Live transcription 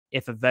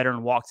if a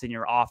veteran walks in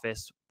your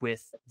office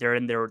with they're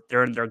in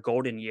their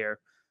golden year,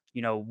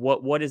 you know,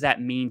 what does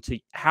that mean to,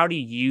 how do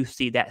you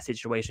see that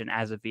situation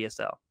as a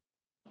VSO?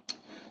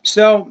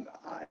 So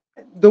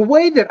the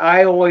way that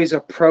I always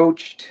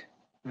approached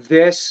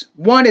this,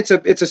 one, it's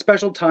a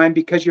special time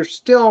because you're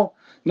still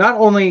not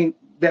only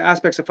the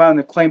aspects of filing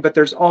the claim, but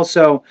there's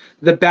also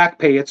the back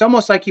pay. It's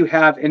almost like you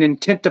have an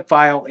intent to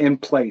file in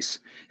place,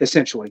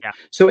 essentially. Yeah.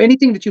 So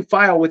anything that you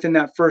file within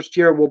that first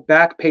year will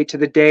back pay to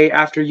the day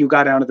after you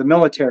got out of the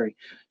military.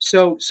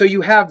 So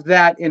you have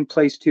that in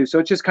place too. So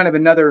it's just kind of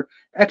another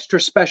extra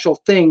special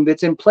thing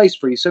that's in place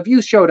for you. So if you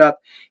showed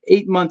up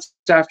 8 months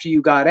after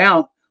you got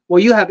out, well,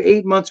 you have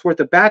 8 months worth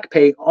of back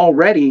pay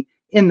already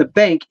in the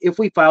bank if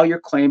we file your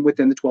claim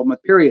within the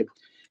 12-month period.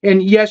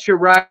 And yes, you're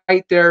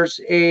right.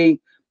 There's a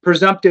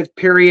presumptive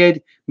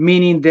period,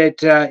 meaning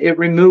that it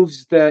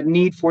removes the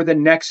need for the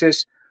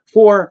nexus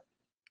for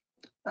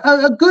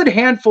a good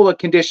handful of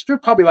conditions. There's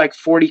probably like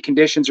 40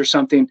 conditions or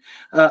something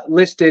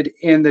listed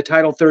in the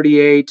Title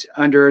 38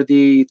 under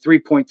the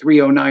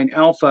 3.309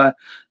 alpha.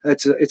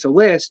 It's a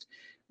list.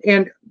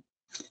 And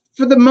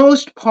for the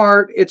most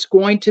part, it's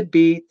going to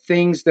be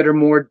things that are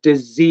more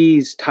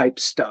disease type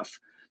stuff,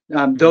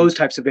 those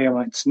types of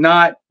ailments,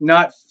 not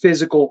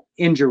physical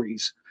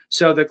injuries.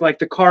 So like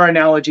the car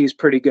analogy is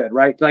pretty good,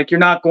 right? Like you're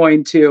not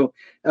going to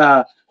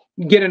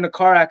get in a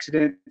car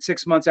accident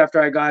 6 months after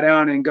I got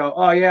out and go,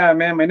 oh yeah,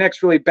 man, my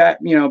neck's really bad,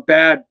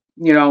 it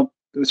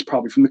was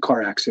probably from the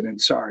car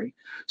accident. Sorry.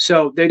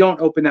 So they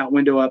don't open that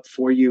window up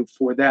for you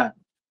for that.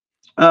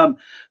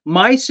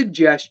 My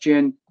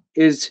suggestion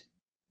is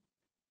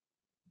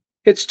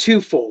it's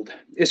twofold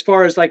as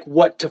far as like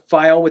what to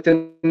file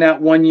within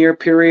that 1 year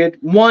period.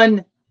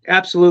 One,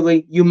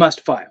 absolutely, you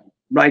must file.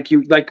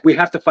 We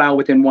have to file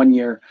within 1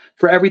 year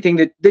for everything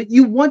that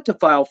you want to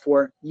file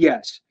for.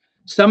 Yes.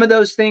 Some of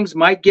those things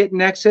might get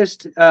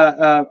nexused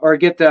or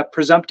get the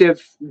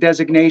presumptive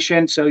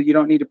designation, so you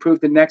don't need to prove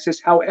the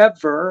nexus.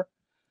 However,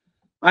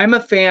 I'm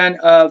a fan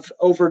of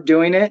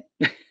overdoing it.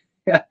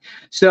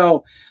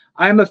 So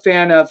I'm a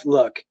fan of,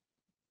 look,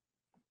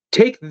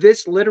 take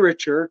this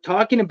literature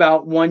talking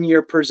about 1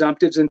 year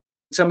presumptives and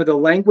some of the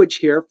language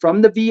here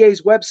from the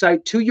VA's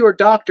website to your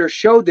doctor,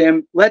 show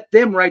them, let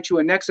them write you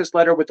a nexus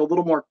letter with a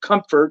little more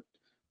comfort,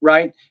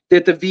 right?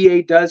 That the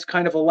VA does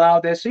kind of allow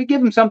this. So you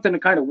give them something to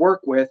kind of work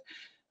with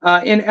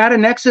and add a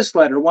nexus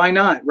letter. Why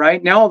not,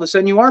 right? Now all of a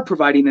sudden you are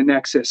providing a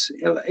nexus.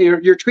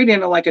 You're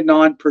treating it like a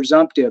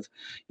non-presumptive.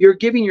 You're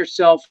giving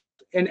yourself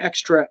an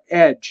extra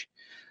edge.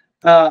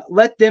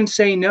 Let them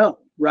say no,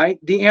 right?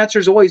 The answer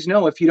is always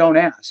no if you don't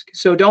ask.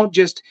 So don't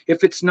just,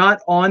 if it's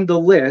not on the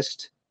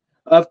list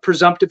of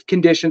presumptive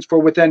conditions for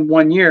within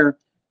 1 year,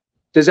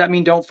 does that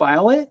mean don't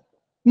file it?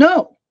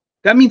 No,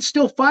 that means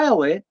still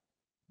file it,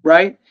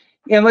 right?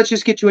 And let's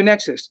just get you a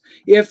nexus.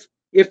 If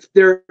it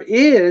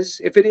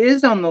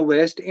is on the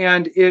list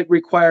and it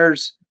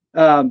requires,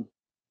 and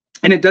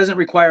it doesn't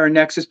require a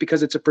nexus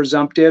because it's a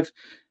presumptive,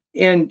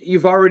 and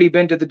you've already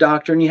been to the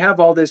doctor and you have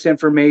all this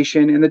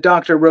information and the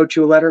doctor wrote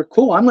you a letter,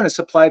 cool, I'm going to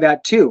supply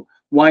that too.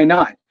 Why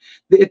not?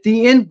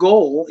 The end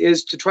goal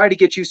is to try to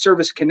get you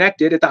service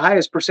connected at the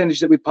highest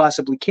percentage that we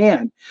possibly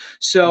can.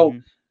 So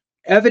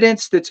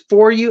evidence that's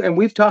for you, and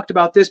we've talked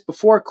about this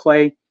before,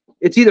 Clay,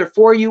 it's either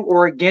for you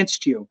or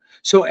against you.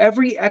 So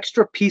every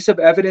extra piece of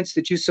evidence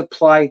that you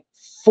supply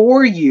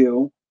for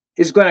you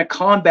is going to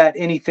combat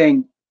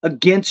anything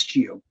against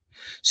you.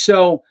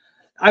 So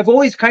I've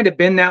always kind of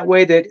been that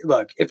way, that,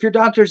 look, if your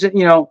doctor's,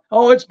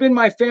 oh, it's been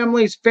my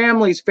family's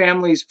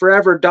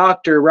forever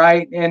doctor,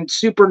 right? And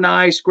super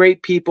nice,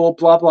 great people,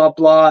 blah, blah,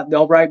 blah.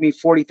 They'll write me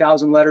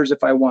 40,000 letters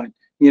if I want,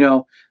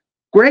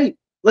 great.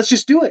 Let's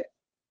just do it,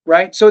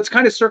 right? So it's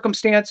kind of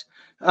circumstance.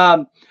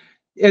 And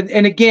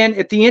again,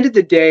 at the end of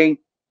the day,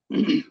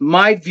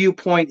 my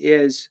viewpoint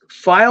is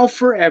file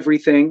for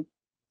everything.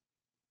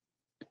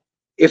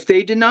 If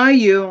they deny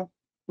you,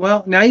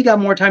 well, now you got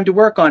more time to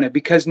work on it,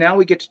 because now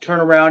we get to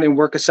turn around and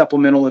work a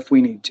supplemental if we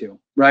need to,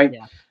 right?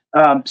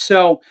 Yeah.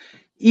 So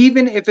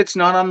even if it's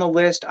not on the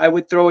list, I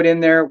would throw it in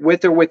there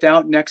with or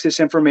without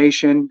nexus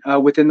information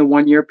within the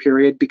 1 year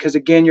period, because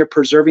again, you're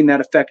preserving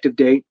that effective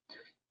date.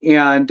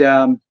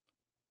 And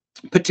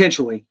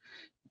potentially,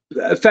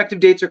 effective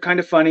dates are kind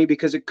of funny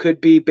because it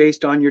could be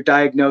based on your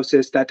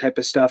diagnosis, that type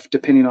of stuff,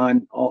 depending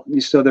on all.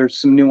 So there's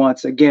some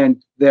nuance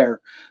again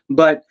there.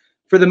 But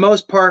for the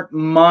most part,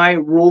 my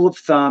rule of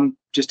thumb,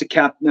 just to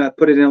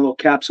put it in a little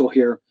capsule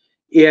here,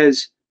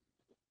 is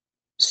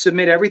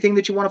submit everything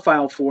that you want to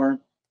file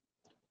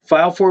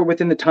for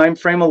within the time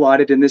frame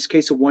allotted, in this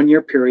case a 1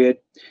 year period.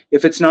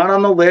 If it's not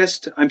on the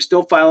list, I'm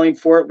still filing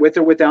for it with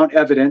or without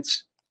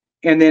evidence.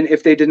 And then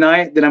if they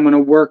deny it, then I'm going to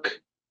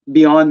work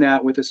beyond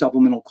that with a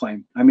supplemental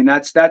claim. I mean,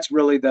 that's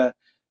really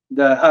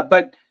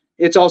but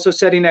it's also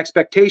setting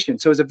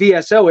expectations. So as a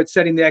VSO, it's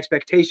setting the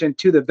expectation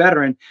to the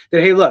veteran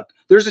that, hey, look,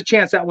 there's a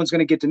chance that one's going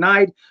to get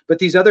denied, but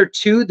these other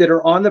two that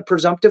are on the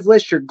presumptive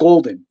list, you're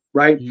golden.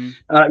 right?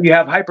 Mhm. You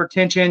have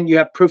hypertension, you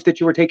have proof that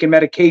you were taking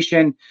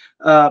medication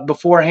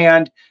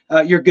beforehand,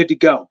 you're good to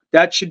go.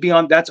 That should be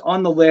on, that's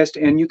on the list,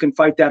 and you can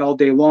fight that all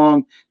day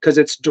long because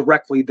it's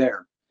directly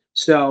there.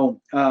 So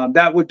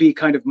that would be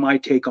kind of my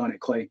take on it,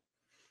 Clay.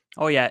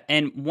 Oh yeah,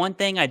 and one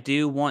thing I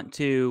do want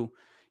to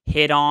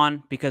hit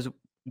on, because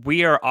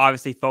we are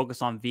obviously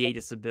focused on VA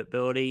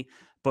disability,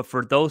 but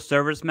for those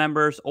service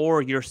members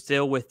or you're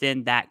still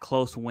within that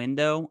close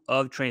window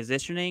of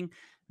transitioning,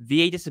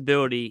 VA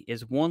disability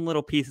is one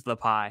little piece of the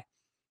pie.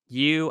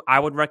 I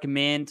would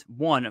recommend,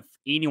 one, if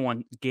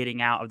anyone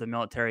getting out of the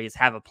military, is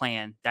have a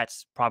plan.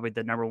 That's probably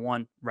the number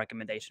one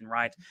recommendation,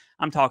 right?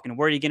 I'm talking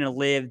where are you going to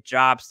live,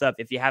 job stuff,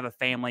 if you have a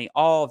family,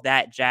 all of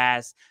that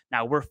jazz.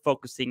 Now we're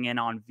focusing in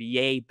on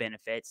VA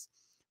benefits,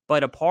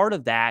 but a part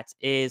of that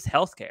is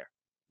healthcare,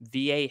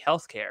 VA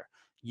healthcare.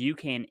 You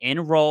can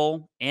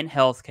enroll in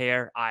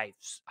healthcare.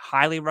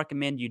 Highly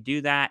recommend you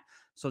do that.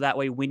 So that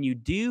way, when you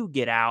do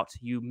get out,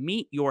 you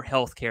meet your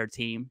healthcare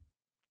team.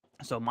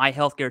 So my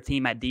healthcare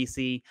team at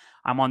DC,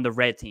 I'm on the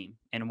red team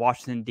in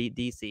Washington,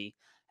 DC.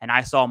 And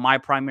I saw my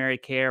primary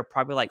care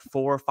probably like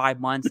 4 or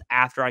 5 months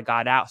after I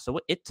got out. So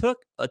it took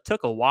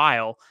a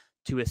while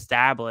to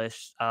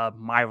establish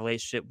my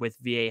relationship with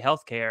VA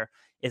healthcare.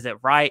 Is it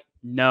right?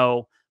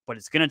 No, but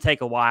it's going to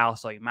take a while.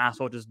 So you might as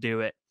well just do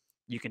it.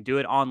 You can do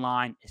it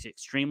online. It's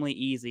extremely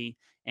easy.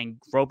 And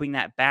groping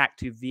that back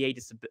to VA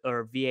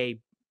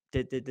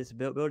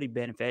disability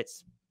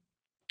benefits,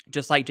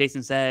 just like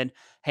Jason said,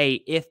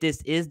 hey, if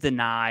this is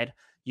denied,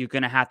 you're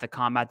going to have to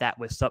combat that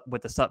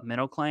with a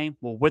supplemental claim.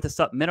 Well, with a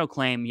supplemental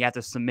claim, you have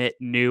to submit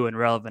new and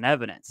relevant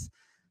evidence.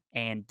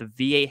 And the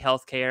VA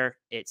healthcare,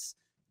 it's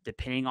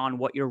depending on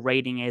what your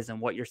rating is and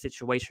what your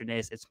situation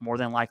is, it's more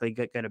than likely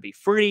going to be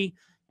free.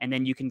 And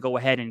then you can go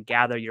ahead and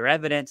gather your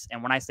evidence.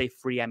 And when I say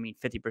free, I mean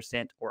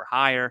 50% or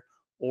higher,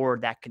 or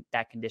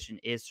that condition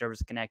is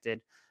service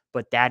connected.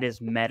 But that is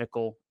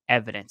medical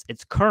evidence.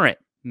 It's current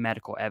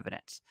medical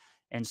evidence.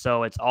 And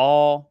so it's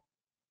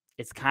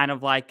kind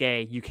of like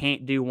you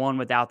can't do one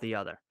without the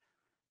other.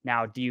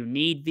 Now, do you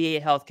need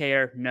VA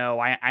healthcare? No,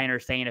 I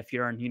understand if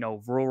you're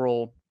in,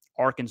 rural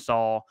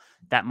Arkansas,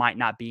 that might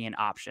not be an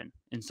option.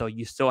 And so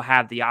you still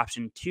have the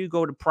option to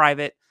go to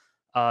private,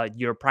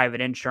 your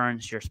private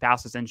insurance, your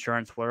spouse's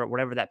insurance,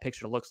 whatever that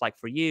picture looks like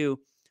for you.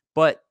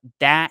 But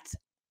that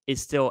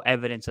is still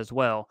evidence as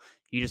well.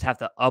 You just have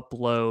to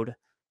upload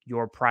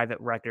your private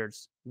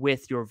records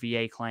with your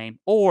VA claim,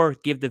 or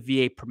give the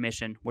VA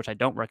permission, which I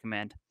don't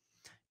recommend.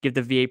 Give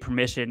the VA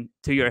permission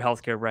to your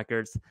healthcare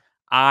records.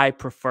 I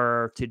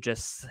prefer to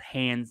just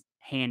hand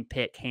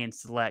pick, hand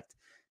select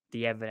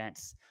the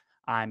evidence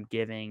I'm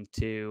giving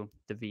to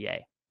the VA.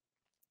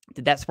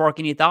 Did that spark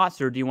any thoughts,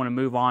 or do you want to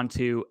move on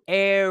to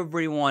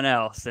everyone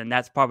else? And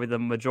that's probably the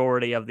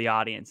majority of the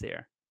audience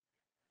here.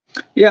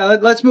 Yeah,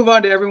 let's move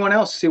on to everyone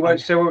else. See where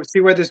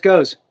this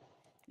goes.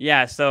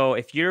 Yeah, so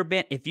if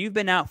you've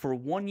been out for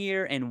 1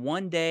 year and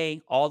 1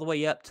 day, all the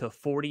way up to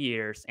 40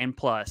 years and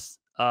plus,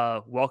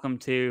 welcome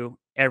to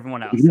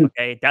everyone else. Mhm.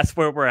 Okay, that's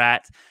where we're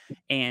at,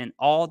 and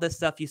all the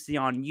stuff you see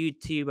on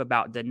YouTube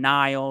about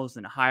denials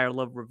and higher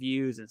level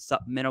reviews and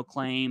supplemental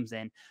claims,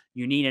 and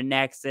you need a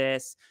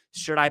nexus.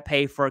 Should I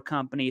pay for a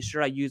company?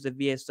 Should I use a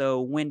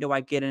VSO? When do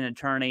I get an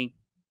attorney?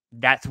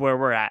 That's where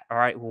we're at. All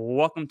right,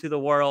 welcome to the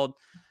world.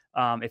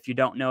 If you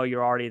don't know,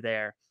 you're already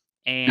there.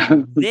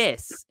 And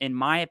this, in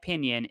my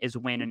opinion, is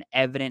when an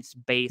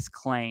evidence-based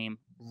claim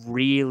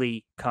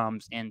really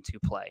comes into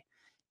play.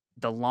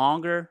 The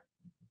longer,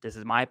 this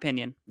is my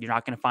opinion, you're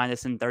not going to find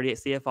this in 38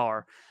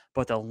 CFR,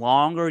 but the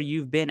longer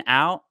you've been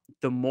out,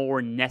 the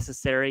more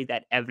necessary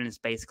that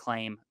evidence-based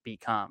claim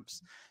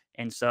becomes.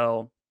 And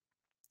so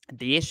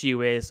the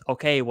issue is,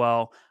 okay,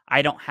 well,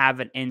 I don't have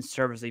an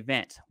in-service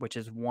event, which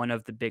is one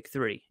of the big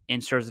three.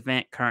 In-service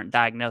event, current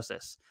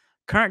diagnosis.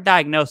 Current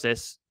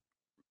diagnosis,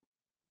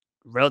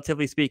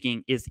 relatively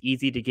speaking, is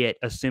easy to get,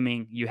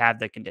 assuming you have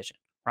the condition,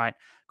 right?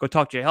 Go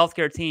talk to your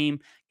healthcare team,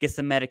 get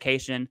some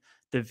medication.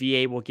 The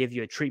VA will give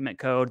you a treatment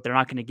code. They're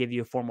not going to give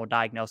you a formal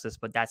diagnosis,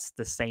 but that's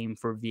the same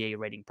for VA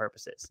rating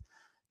purposes.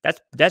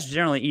 That's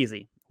generally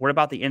easy. What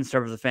about the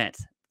in-service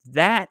offense?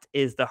 That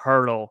is the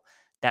hurdle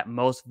that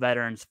most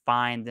veterans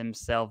find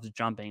themselves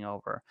jumping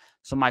over.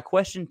 So my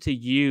question to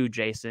you,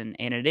 Jason,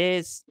 and it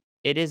is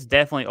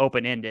definitely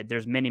open-ended.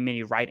 There's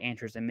many right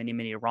answers and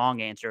many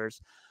wrong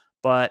answers.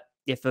 But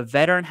if a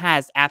veteran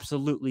has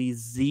absolutely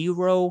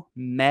zero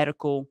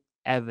medical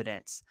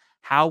evidence,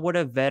 how would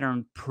a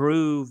veteran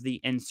prove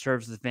the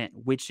in-service event,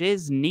 which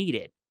is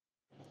needed?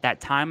 That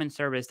time in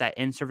service, that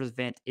in-service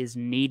event is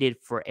needed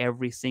for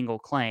every single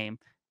claim,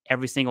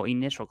 every single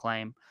initial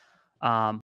claim.